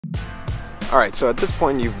Alright, so at this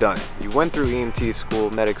point you've done it. You went through EMT school,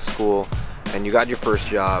 medic school, and you got your first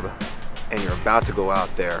job, and you're about to go out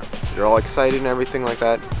there. You're all excited and everything like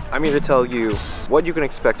that. I'm here to tell you what you can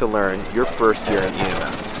expect to learn your first year in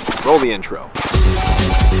EMS. Roll the intro.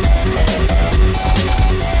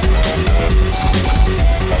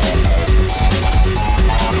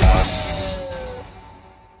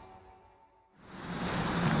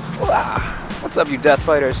 What's up, you death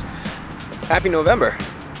fighters? Happy November.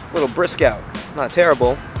 A little brisk out. Not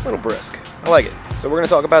terrible, a little brisk. I like it. So we're going to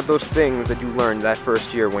talk about those things that you learned that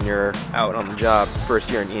first year when you're out on the job, first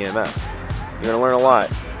year in EMS. You're going to learn a lot.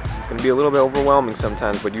 It's going to be a little bit overwhelming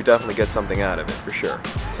sometimes, but you definitely get something out of it for sure.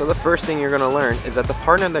 So the first thing you're going to learn is that the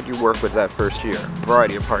partner that you work with that first year,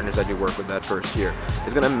 variety of partners that you work with that first year,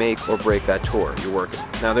 is going to make or break that tour you're working.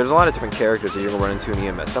 Now there's a lot of different characters that you're going to run into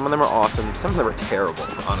in EMS. Some of them are awesome, some of them are terrible,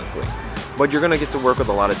 honestly. But you're going to get to work with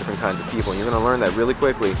a lot of different kinds of people, and you're going to learn that really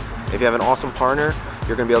quickly. If you have an awesome partner,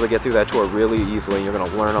 you're going to be able to get through that tour really easily. You're going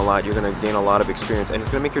to learn a lot, you're going to gain a lot of experience, and it's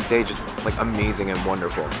going to make your day just like amazing and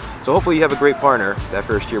wonderful. So hopefully you have a great partner. That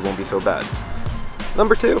first year won't be so bad.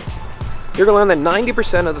 Number 2, you're going to learn that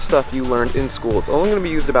 90% of the stuff you learned in school is only going to be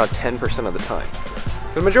used about 10% of the time.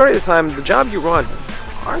 For the majority of the time, the jobs you run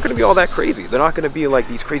aren't going to be all that crazy. They're not going to be like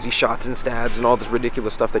these crazy shots and stabs and all this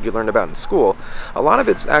ridiculous stuff that you learned about in school. A lot of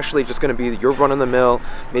it's actually just going to be your run-of-the-mill,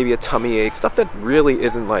 maybe a tummy ache, stuff that really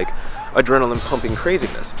isn't like adrenaline pumping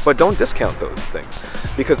craziness. But don't discount those things,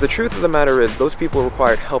 because the truth of the matter is those people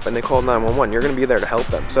required help and they called 911. You're going to be there to help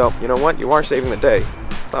them. So you know what? You are saving the day.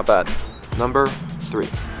 It's not bad. Number 3.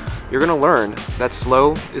 You're going to learn that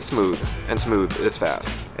slow is smooth and smooth is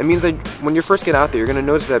fast. It means that when you first get out there, you're going to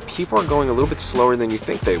notice that people are going a little bit slower than you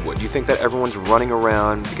think they would. You think that everyone's running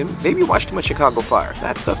around. Maybe you watch too much Chicago Fire.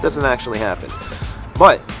 That stuff doesn't actually happen.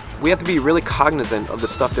 But we have to be really cognizant of the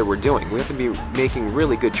stuff that we're doing. We have to be making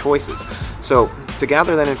really good choices. So to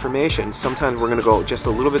gather that information, sometimes we're going to go just a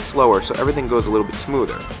little bit slower so everything goes a little bit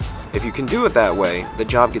smoother. If you can do it that way, the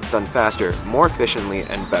job gets done faster, more efficiently,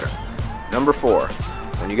 and better. Number 4.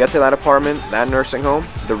 When you get to that apartment, that nursing home,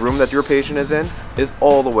 the room that your patient is in, is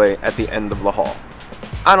all the way at the end of the hall.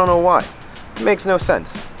 I don't know why. It makes no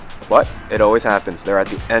sense. But it always happens. They're at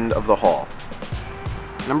the end of the hall.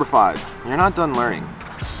 Number 5. You're not done learning.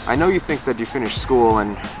 I know you think that you finished school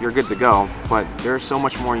and you're good to go, but there's so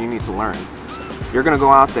much more you need to learn. You're going to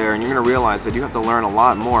go out there and you're going to realize that you have to learn a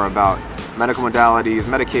lot more about medical modalities,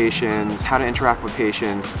 medications, how to interact with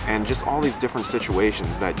patients, and just all these different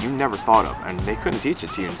situations that you never thought of, and they couldn't teach it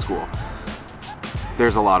to you in school.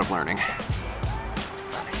 There's a lot of learning.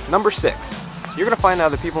 Number 6, you're going to find out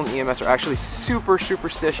that people in EMS are actually super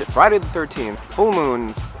superstitious. Friday the 13th, full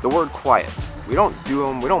moons, the word quiet. We don't do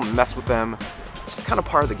them, we don't mess with them. It's just kind of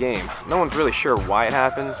part of the game. No one's really sure why it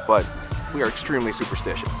happens, but we are extremely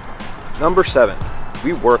superstitious. Number 7,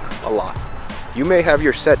 we work a lot. You may have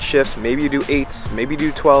your set shifts, maybe you do 8s, maybe you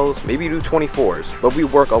do 12s, maybe you do 24s, but we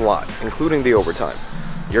work a lot, including the overtime.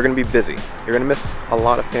 You're going to be busy. You're going to miss a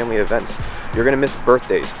lot of family events. You're going to miss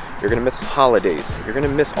birthdays. You're going to miss holidays. You're going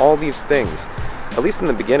to miss all these things, at least in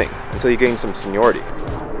the beginning, until you gain some seniority.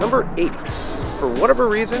 Number 8, for whatever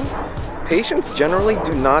reason, patients generally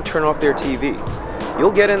do not turn off their TV. You'll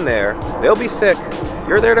get in there, they'll be sick,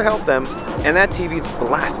 you're there to help them, and that TV's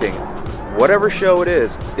blasting. Whatever show it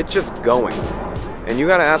is, it's just going. And you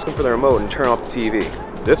gotta ask them for the remote and turn off the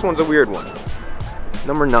TV. This one's a weird one.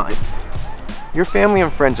 Number 9. Your family and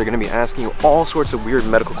friends are gonna be asking you all sorts of weird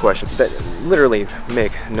medical questions that literally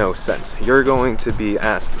make no sense. You're going to be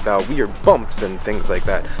asked about weird bumps and things like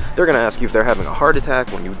that. They're gonna ask you if they're having a heart attack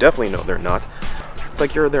when you definitely know they're not. It's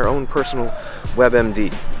like you're their own personal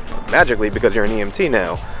WebMD. Magically, because you're an EMT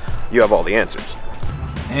now, you have all the answers.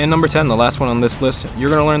 And number 10, the last one on this list, you're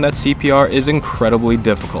going to learn that CPR is incredibly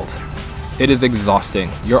difficult. It is exhausting.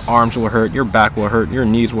 Your arms will hurt, your back will hurt, your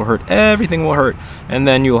knees will hurt, everything will hurt, and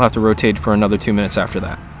then you'll have to rotate for another 2 minutes after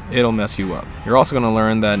that. It'll mess you up. You're also going to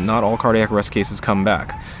learn that not all cardiac arrest cases come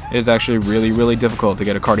back. It is actually really, really difficult to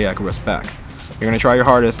get a cardiac arrest back. You're going to try your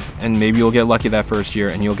hardest, and maybe you'll get lucky that first year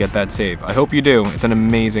and you'll get that save. I hope you do. It's an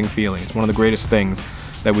amazing feeling. It's one of the greatest things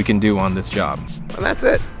that we can do on this job. And that's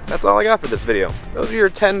it. That's all I got for this video. Those are your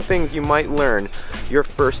 10 things you might learn your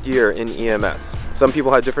first year in EMS. Some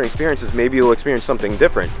people had different experiences. Maybe you'll experience something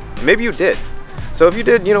different. Maybe you did. So if you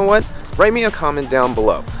did, you know what? Write me a comment down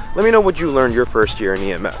below. Let me know what you learned your first year in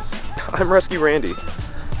EMS. I'm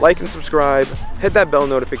RescueRandy. Like and subscribe. Hit that bell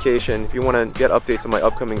notification if you want to get updates on my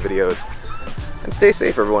upcoming videos. And stay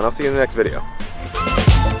safe, everyone. I'll see you in the next video.